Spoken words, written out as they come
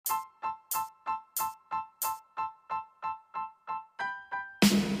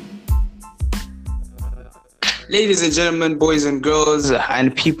Ladies and gentlemen, boys and girls,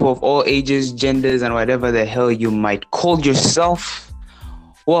 and people of all ages, genders, and whatever the hell you might call yourself,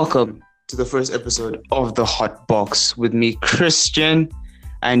 welcome to the first episode of The Hot Box with me, Christian,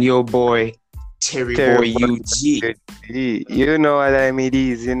 and your boy, Terry Boy UG. You know what I mean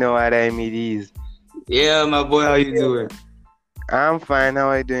is. Yeah, my boy, how you doing? I'm fine.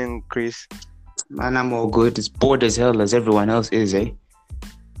 How are you doing, Chris? Man, I'm all good. It's bored as hell as everyone else is, eh?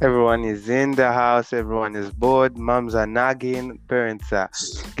 Everyone is in the house. Everyone is bored. Moms are nagging. Parents are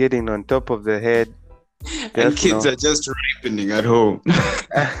getting on top of the head. And kids are just ripening at home.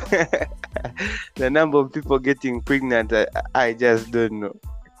 The number of people getting pregnant, I just don't know.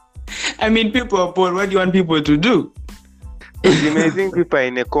 I mean, people are bored. What do you want people to do? You may think people are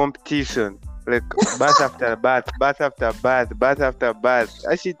in a competition. Like bath after bath.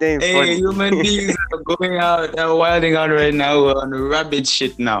 Actually, they ain't funny. Human beings are going out and wilding out right now. We're on rabbit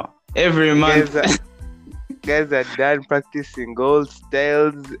shit now. Every month. Guys are done practicing gold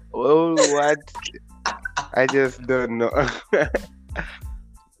styles. Oh, what? I just don't know.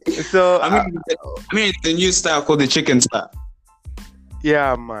 So I mean, the new style called the chicken style.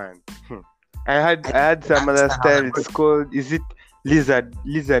 Yeah, man. I had some other style. It's called, is it lizard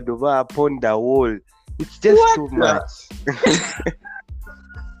over upon the wall? It's just too much.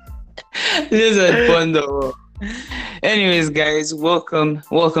 Lizard upon the wall. Anyways, guys, welcome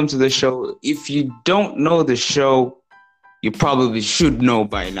to the show. If you don't know the show, you probably should know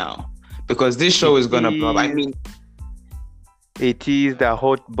by now, because this show is gonna blow. I mean, it is the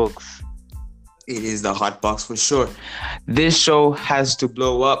hot box. It is the hot box for sure. This show has to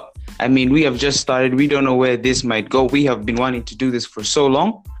blow up. I mean, we have just started. We don't know where this might go. We have been wanting to do this for so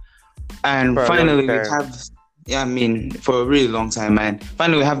long. And finally we have, for a really long time, man.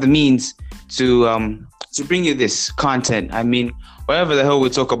 Finally we have the means to bring you this content. I mean, whatever the hell we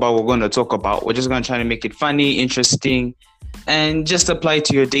talk about, we're going to talk about. We're just going to try to make it funny, interesting, and just apply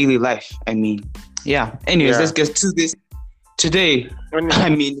to your daily life. I mean, yeah. Anyways, let's get to this. Today,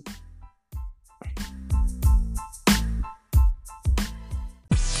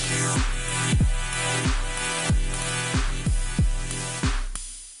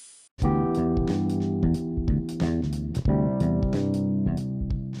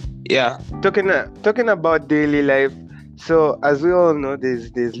 yeah. Talking about daily life. So as we all know,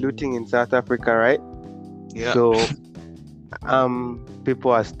 there's looting in South Africa, right? Yeah. So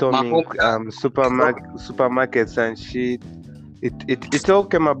people are storming supermarkets and shit. It all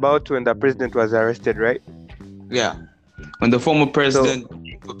came about when the president was arrested, right? Yeah. When the former president,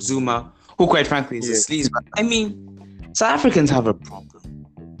 Jacob Zuma, who quite frankly is a sleazebag. I mean, South Africans have a problem.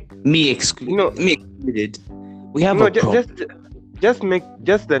 Me excluded. We have a problem.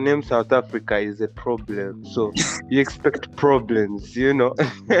 Just the name South Africa is a problem. So you expect problems, you know.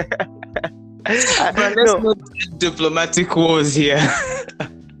 But let's not diplomatic wars here.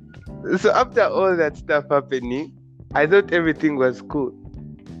 So after all that stuff happening, I thought everything was cool.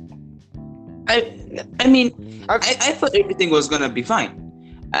 I mean, I thought everything was gonna be fine.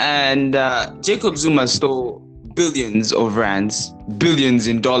 And Jacob Zuma stole billions of rands, billions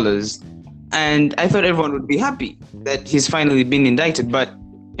in dollars. And I thought everyone would be happy that he's finally been indicted. But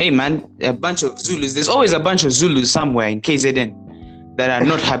hey, man, a bunch of Zulus. There's always a bunch of Zulus somewhere in KZN that are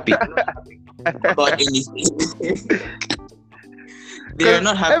not happy about anything. They are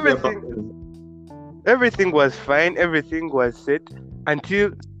not happy about everything was fine. Everything was set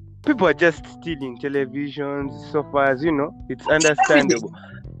until people are just stealing televisions, sofas. You know, it's understandable.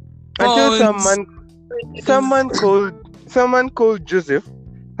 Until someone called Joseph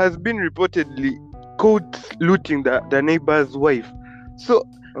has been reportedly caught looting the neighbor's wife. So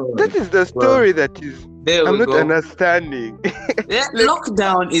that is the story that is I'm not understanding. Yeah,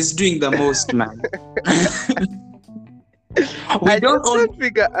 lockdown is doing the most, man. I don't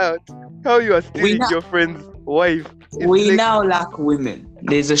figure out how you are stealing your friend's wife. We now lack women.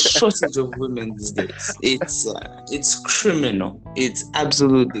 There's a shortage of women these days. It's criminal. It's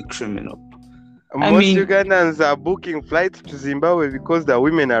absolutely criminal. Most Ugandans are booking flights to Zimbabwe because the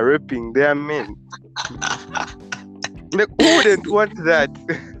women are raping their men. Like, who wouldn't want that?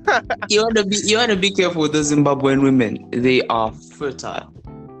 You wanna be careful with the Zimbabwean women. They are fertile.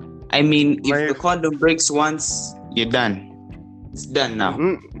 I mean, if the condom breaks once, you're done. It's done now.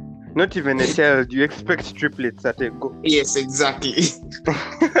 Not even a child. You expect triplets at a go. Yes, exactly.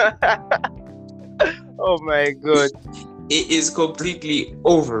 Oh my God. It is completely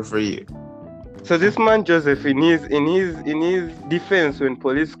over for you. So this man Joseph, in his defense, when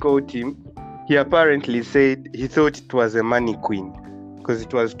police called him, he apparently said he thought it was a money queen because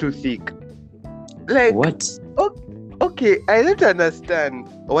it was too thick. Like, what? Okay, okay, I don't understand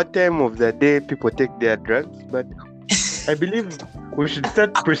what time of the day people take their drugs, but I believe we should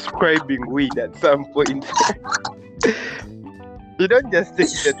start prescribing weed at some point. You don't just take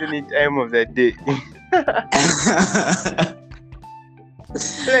it at any time of the day.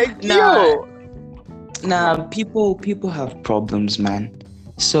 Like, Nah, nah, people have problems, man.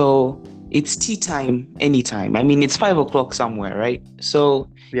 So it's tea time anytime. I mean, it's 5 o'clock somewhere, right? So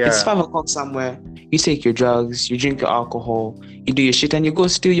it's Yeah. 5 o'clock somewhere. You take your drugs, you drink your alcohol, you do your shit, and you go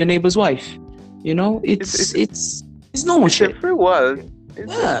steal your neighbor's wife. You know, it's normal It's shit. a free world.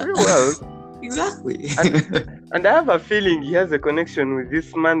 It's a free world. Exactly. And I have a feeling he has a connection with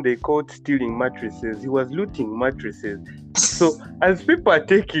this man they caught stealing mattresses. He was looting mattresses. So as people are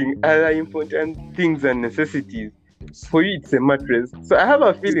taking other important things and necessities, for you it's a mattress. So I have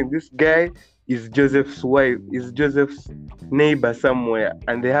a feeling this guy is Joseph's wife, is Joseph's neighbor somewhere,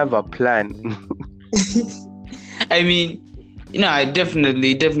 and they have a plan. I mean, I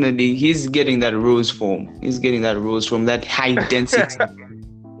definitely, he's getting that rose form. He's getting that rose from that high density.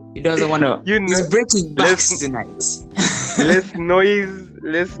 He doesn't want to. He's breaking backs tonight. less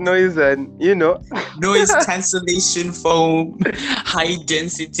noise, and noise cancellation foam, high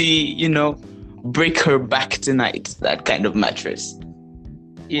density. Break her back tonight. That kind of mattress.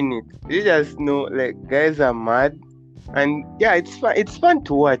 In it, you just know, like, guys are mad, and yeah, it's fun. It's fun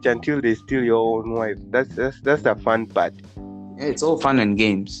to watch until they steal your own wife. That's the fun part. Yeah, it's all fun and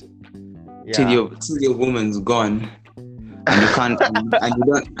games. Yeah. Till your woman's gone. And you can't,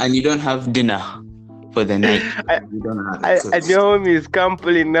 and you don't have dinner for the night. And your homie is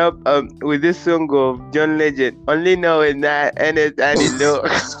pulling up with this song of John Legend. Only know when I know.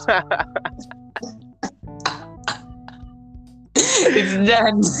 It's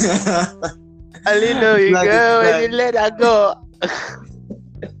done. Only know you go when you let her go.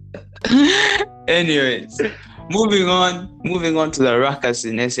 Anyways, moving on to the ruckus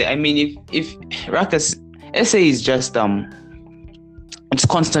in SA. I mean, if ruckus. SA is just it's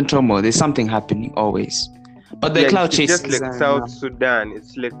constant turmoil. There's something happening always. But the cloud chase is just like South Sudan.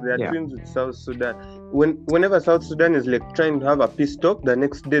 It's like they're twins with South Sudan. Whenever South Sudan is like trying to have a peace talk, the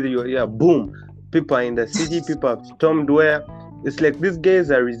next day you hear boom, people are in the city, people have stormed where it's like these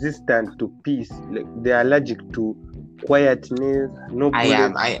guys are resistant to peace. Like they're allergic to quietness. No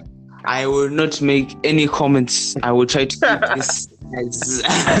bullets. I will not make any comments. I will try to keep this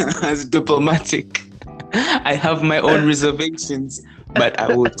as diplomatic. I have my own reservations, but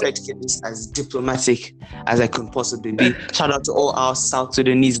I will try to keep this as diplomatic as I can possibly be. Shout out to all our South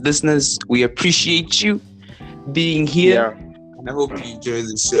Sudanese listeners. We appreciate you being here, and I hope you enjoy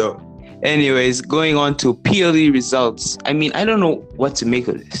the show. Anyways, going on to PLE results. I mean, I don't know what to make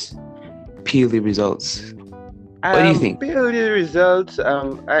of this. PLE results. What do you think? PLE results,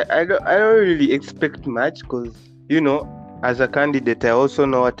 I don't really expect much because, as a candidate, I also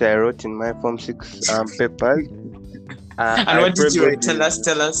know what I wrote in my Form 6 papers. And what did you write? Tell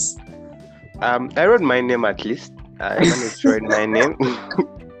us. I wrote my name at least. I managed to write my name.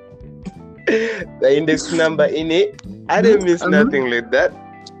 The index number in it. I didn't miss nothing like that.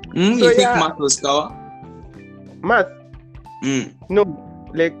 You think math was cover? Math? No,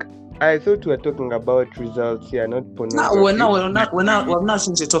 like I thought we were talking about results here, not pornography. We're not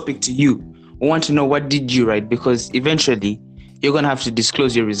changing the topic to you. We want to know what did you write, because eventually you're gonna have to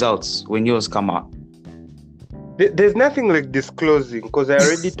disclose your results when yours come out. There's nothing like disclosing, because I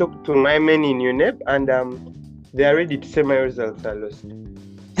already talked to my men in UNEP and they're ready to say my results are lost.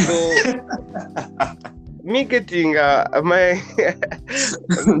 So me getting my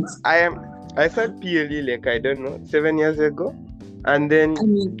I started PLE like, I don't know, 7 years ago, and then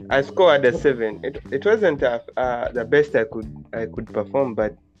I scored a 7. It wasn't the best I could perform,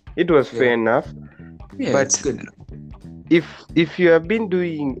 but it was fair enough. Yeah, but it's good enough. If you have been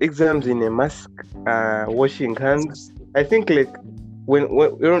doing exams in a mask, washing hands, I think like when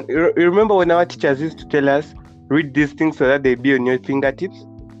you remember when our teachers used to tell us, read these things so that they be on your fingertips.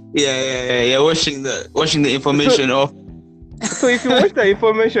 Yeah. Washing the information off. So if you wash the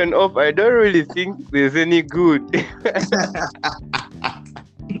information off, I don't really think there's any good.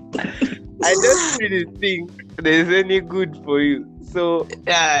 I don't really think there's any good for you. So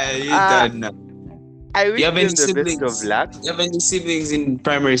yeah, you don't know. I wish them the best of luck. You have any siblings in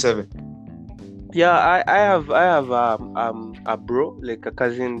primary 7? Yeah, I have a bro, like a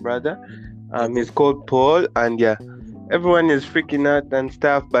cousin brother. He's called Paul, and yeah, everyone is freaking out and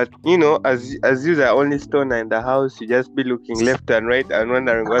stuff. But as you are only stoner in the house, you just be looking left and right and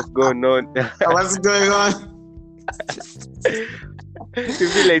wondering what's going on. What's going on? You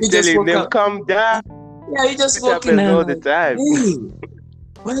feel like telling them, calm down. Yeah, you just walking out all the time. Hey,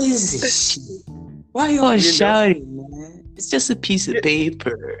 what is this shit? Why are you all shouting, man? It's just a piece of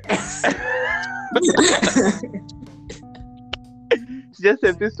paper. It's just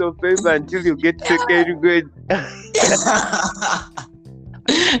a piece of paper until you get second grade.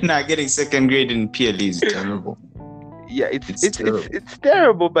 Nah, getting second grade in PLE is terrible. Yeah, it's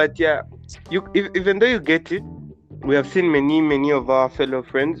terrible, but yeah, even though you get it, we have seen many of our fellow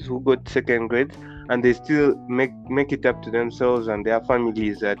friends who got second grades and they still make it up to themselves and their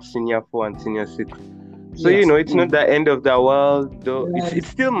families at senior 4 and senior 6. So it's not the end of the world, though. Yeah. It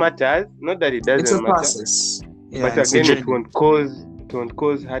still matters. Not that it doesn't It's a matter. process. Yeah, But again, it won't cause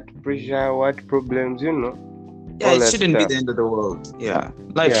heart pressure, heart problems, Yeah, it shouldn't be the end of the world. Yeah,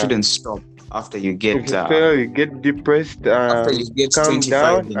 life shouldn't stop after you get. If you fail, you get depressed. After you get calm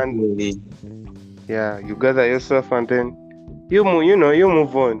 25 down and you gather yourself and then you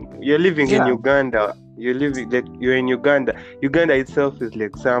move on. You're living in Uganda. You're in Uganda. Uganda itself is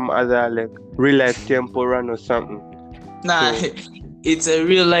like some other like real life temple run or something. Nah, it's a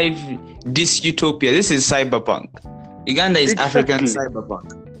real life dystopia. This is cyberpunk. Uganda is African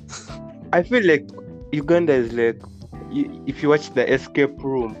cyberpunk. I feel like Uganda is like, if you watch the escape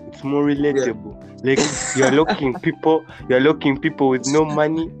room, it's more relatable. Like you're locking people with no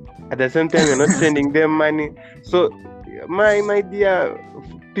money. At the same time, you're not sending them money. So, my dear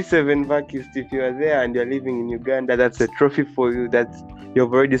P7 Vakist, if you are there and you're living in Uganda, that's a trophy for you.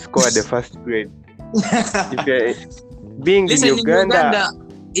 You've already scored the first grade. If you're being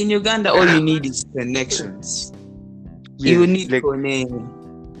in Uganda, all you need is connections. Yes, you need connections.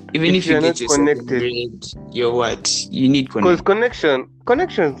 Even if you get not connected, you're what? You need connections. Because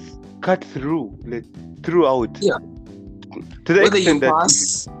connections cut through, like throughout. Yeah. To the whether extent you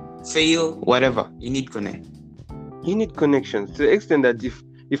pass, fail, whatever, you need You need connections to the extent that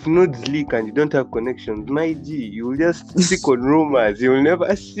if nodes leak and you don't have connections, my G, you will just stick on rumors. You will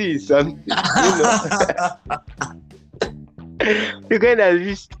never see something. You kind of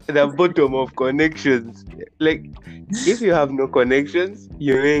reach the bottom of connections. Like, if you have no connections,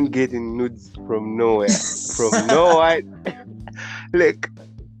 you ain't getting nudes from nowhere. From nowhere. Like,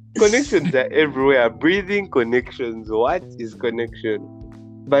 connections are everywhere. Breathing connections. What is connection?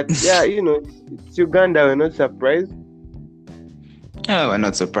 But yeah, it's Uganda. We're not surprised. Yeah, we're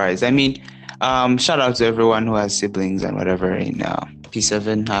not surprised. I mean, shout out to everyone who has siblings and whatever in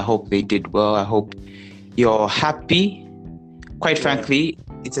P7. I hope they did well. I hope you're happy. Quite frankly,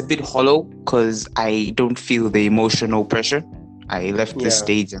 it's a bit hollow because I don't feel the emotional pressure. I left the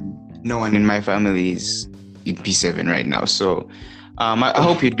stage and no one in my family is in P7 right now. So I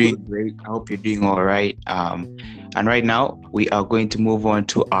hope you're doing great. I hope you're doing all right. And right now, we are going to move on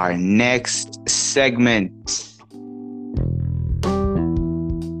to our next segment.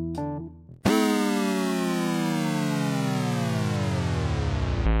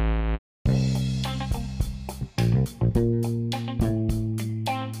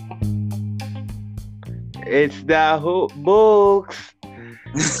 It's the books.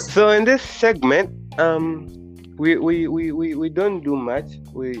 So in this segment, we don't do much.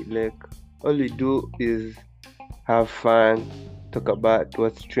 All we do is have fun, talk about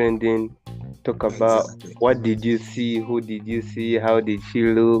what's trending, talk about what did you see, who did you see, how did she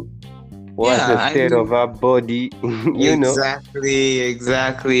look, what's the state of her body,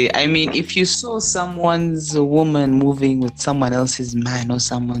 Exactly. I mean, if you saw someone's woman moving with someone else's man or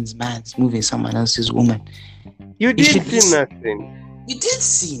someone's man's moving someone else's woman, you didn't see nothing. You did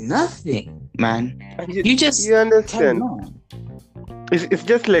see nothing, man. You understand. It's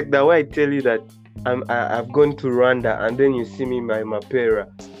just like the way I tell you that I've gone to Rwanda and then you see me by Mapera.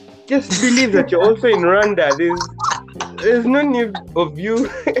 Just believe that you're also in Rwanda. There's no need of you.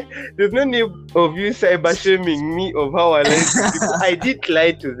 There's no need of you cyber shaming me of how I lied to people. I did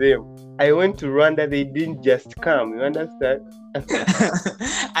lie to them. I went to Rwanda. They didn't just come. You understand?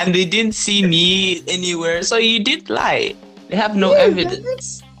 And they didn't see me anywhere. So you did lie. They have no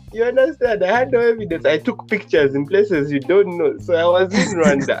evidence. You understand? I had no evidence. I took pictures in places you don't know. So I was in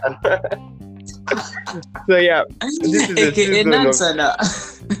Rwanda. So yeah, this is a season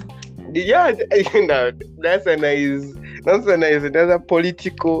Nansana is another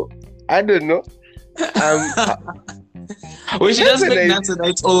political. I don't know. We should just make Nansana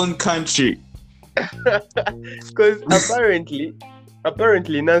its own country. Because apparently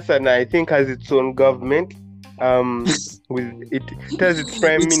Nansana, I think, has its own government. It has its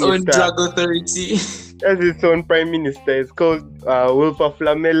prime minister. Own drug authority. It has its own prime minister. It's called Wilfa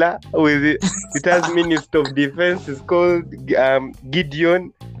Flamela. It has Minister of Defense. It's called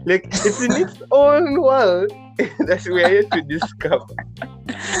Gideon. Like, it's in its own world that we are here to discover.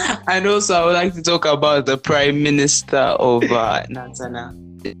 And also, I would like to talk about the Prime Minister of Nansana,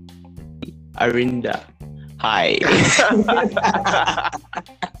 Arinda. Hi.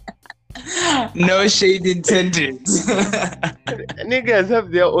 No shade intended. Niggas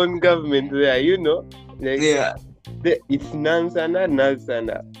have their own government there, like Yeah. it's Nansana,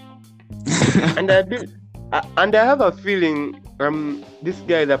 and I have a feeling this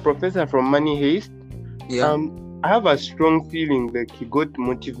guy, the professor from Money Heist, Yeah. I have a strong feeling that he got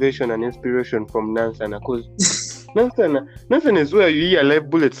motivation and inspiration from Nansana, because Nansana is where you hear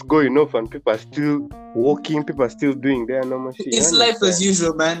live bullets going off and people are still walking, people are still doing their normal shit. It's life as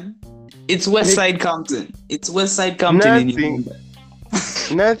usual, man. It's West Side Compton. It's West Side Compton in Uganda.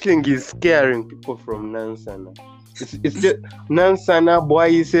 Nothing is scaring people from Nansana. It's just Nansana, boy.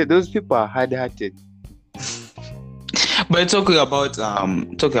 You say those people are hard-hearted. But talking about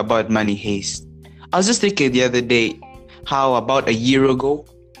Money Heist, I was just thinking the other day how about a year ago,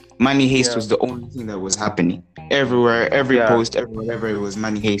 Money Heist was the only thing that was happening everywhere, every post, wherever it was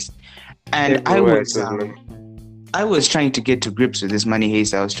Money Heist, and I was trying to get to grips with this Money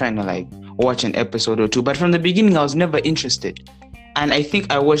Heist. I was trying to like watch an episode or two, but from the beginning I was never interested. And I think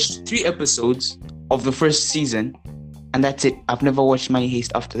I watched 3 episodes of the first season, and that's it. I've never watched Money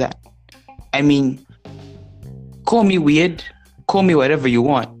Heist after that. I mean, call me weird, call me whatever you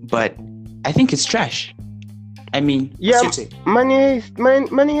want, but I think it's trash. I mean, Money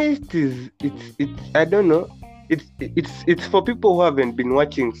Heist is it's I don't know. It's for people who haven't been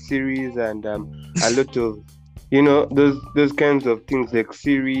watching series and a lot of those kinds of things, like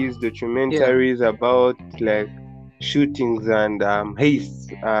series, documentaries about like shootings and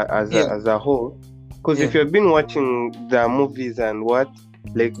heists as a whole. Because if you've been watching the movies and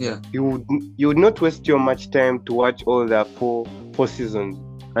you would not waste your much time to watch all the four seasons,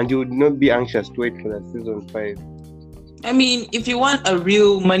 and you would not be anxious to wait for the season 5. I mean, if you want a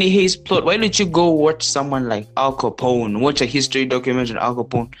real Money Heist plot, why don't you go watch someone like Al Capone, watch a history documentary on Al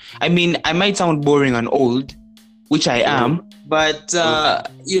Capone? I mean, I might sound boring and old, which I am, but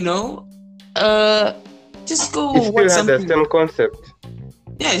just go watch something. It still has the same concept.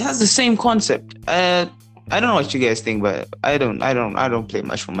 Yeah, it has the same concept. I don't know what you guys think, but I don't play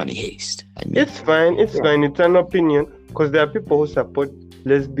much for Money Heist. I mean, it's fine. It's an opinion, because there are people who support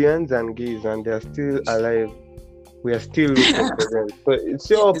lesbians and gays, and they are still alive. We are still looking for them. So it's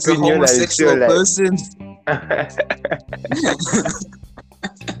your opinion, and it's your person.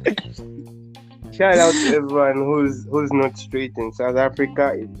 Shout out to everyone who's not straight in South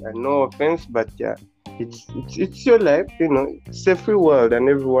Africa. No offense, but yeah, it's your life. It's a free world, and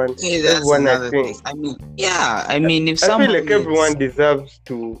everyone. I think. I mean, if someone, I feel like everyone deserves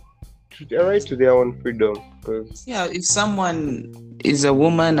to right to their own freedom. If someone is a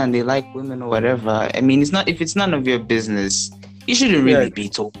woman and they like women or whatever, I mean, if it's none of your business, you shouldn't really be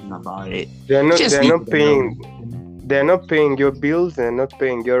talking about it. They're not paying your bills, they're not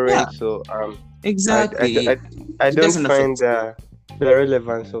paying your rent, so exactly. I don't find the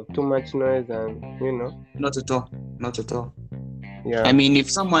relevance of too much noise, and not at all. Yeah. I mean, if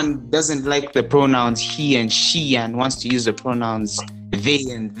someone doesn't like the pronouns he and she and wants to use the pronouns they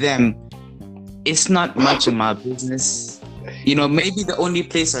and them, it's not much of my business. Maybe the only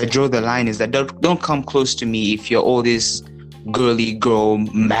place I draw the line is that don't come close to me if you're all this girly girl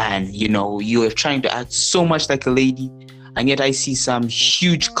man. You are trying to act so much like a lady, and yet I see some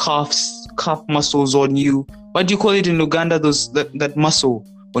huge calf muscles on you. What do you call it in Uganda? That muscle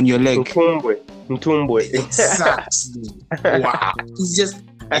on your leg. Mtumbwe. Exactly. Wow. It's just,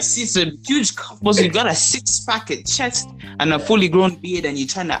 I see some huge calf muscle. You got a 6-pack chest and a fully grown beard, and you're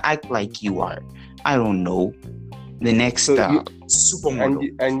trying to act like you are, I don't know, the next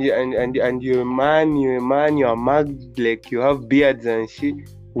supermodel. And you're a man, you're mugged, like you have beards and shit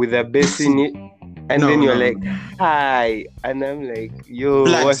with a bass in it. And then you're like, hi. And I'm like, yo,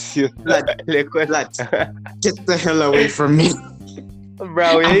 what's your blood? Like, what? Blood. Get the hell away from me.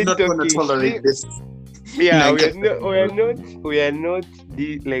 Bro, I'm not going to tolerate this. Yeah, we're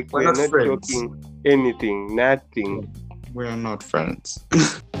not talking anything, nothing. We are not friends.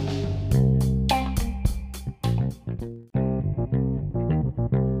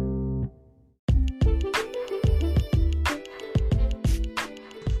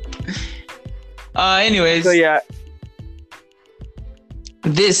 Anyways, so yeah,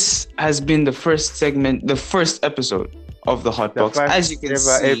 this has been the first episode of the Hot Box. As you can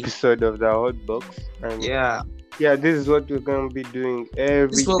see, episode of the Hot Box. And yeah, this is what we're gonna be doing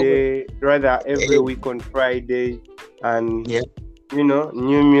every day, rather every week on Friday, and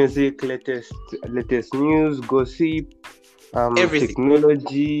new music, latest news, gossip, everything.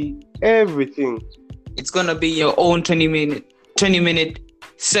 Technology, everything. It's gonna be your own 20-minute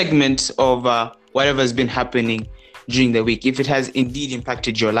segment of whatever has been happening during the week. If it has indeed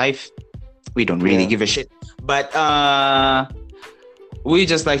impacted your life, We don't really give a shit. But we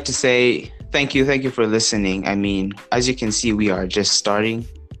just like to say thank you for listening. I mean, as you can see, we are just starting.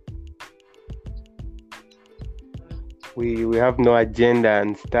 We have no agenda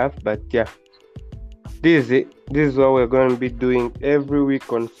and stuff, but yeah, this is it. This is what we're going to be doing every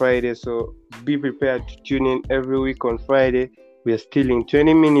week on Friday. So be prepared to tune in every week on Friday. We are stealing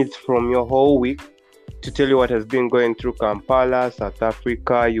 20 minutes from your whole week to tell you what has been going through Kampala, South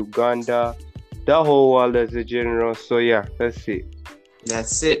Africa, Uganda, the whole world as a general. So yeah, that's it.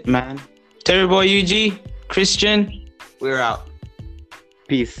 That's it, man. Terry Boy UG, Christian, we're out.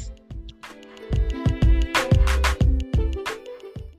 Peace.